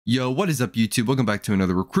Yo, what is up YouTube? Welcome back to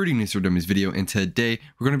another Recruiting News for Dummies video, and today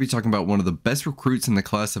we're going to be talking about one of the best recruits in the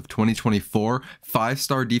class of 2024,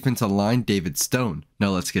 5-star defensive line, David Stone. Now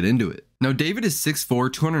let's get into it. Now David is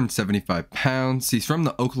 6'4", 275 pounds. He's from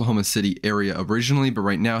the Oklahoma City area originally, but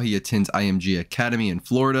right now he attends IMG Academy in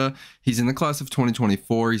Florida. He's in the class of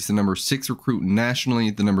 2024. He's the number 6 recruit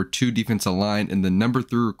nationally, the number 2 defensive line, and the number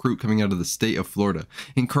 3 recruit coming out of the state of Florida.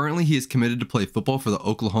 And currently he is committed to play football for the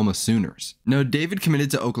Oklahoma Sooners. Now David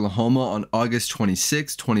committed to Oklahoma on August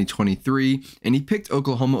 26, 2023, and he picked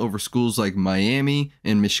Oklahoma over schools like Miami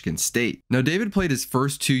and Michigan State. Now David played his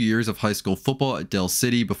first 2 years of high school football at Del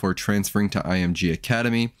City before transferring to IMG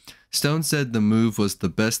Academy. Stone said the move was the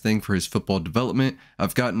best thing for his football development.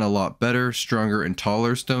 I've gotten a lot better, stronger, and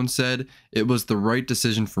taller, Stone said. It was the right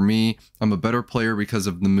decision for me. I'm a better player because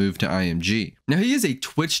of the move to IMG. Now he is a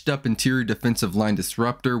twitched up interior defensive line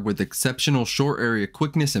disruptor with exceptional short area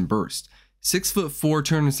quickness and burst. 6'4",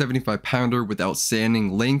 275 pounder with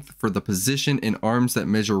outstanding length for the position and arms that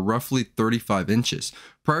measure roughly 35 inches.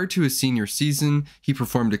 Prior to his senior season, he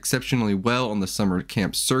performed exceptionally well on the summer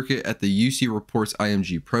camp circuit at the UC Reports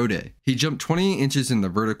IMG Pro Day. He jumped 28 inches in the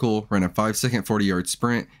vertical, ran a 5-second 40-yard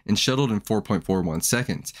sprint, and shuttled in 4.41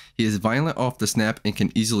 seconds. He is violent off the snap and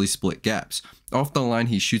can easily split gaps. Off the line,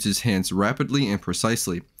 he shoots his hands rapidly and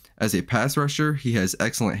precisely. As a pass rusher, he has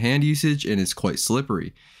excellent hand usage and is quite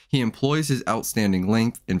slippery. He employs his outstanding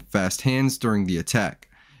length and fast hands during the attack.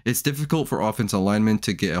 It's difficult for offensive linemen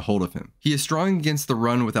to get a hold of him. He is strong against the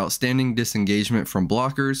run with outstanding disengagement from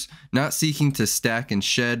blockers, not seeking to stack and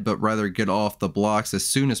shed, but rather get off the blocks as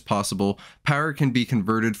soon as possible. Power can be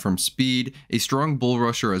converted from speed, a strong bull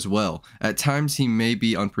rusher as well. At times he may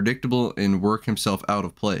be unpredictable and work himself out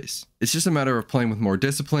of place. It's just a matter of playing with more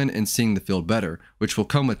discipline and seeing the field better, which will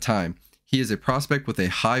come with time. He is a prospect with a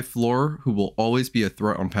high floor who will always be a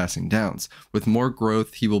threat on passing downs. With more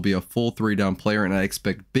growth, he will be a full 3-down player, and I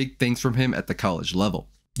expect big things from him at the college level.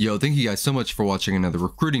 Yo, thank you guys so much for watching another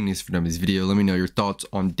Recruiting News for Dummies video. Let me know your thoughts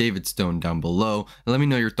on David Stone down below, and let me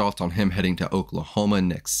know your thoughts on him heading to Oklahoma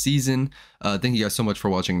next season. Thank you guys so much for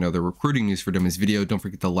watching another Recruiting News for Dummies video. Don't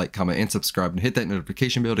forget to like, comment, and subscribe, and hit that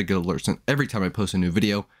notification bell to get alerts every time I post a new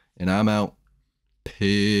video. And I'm out.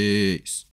 Peace.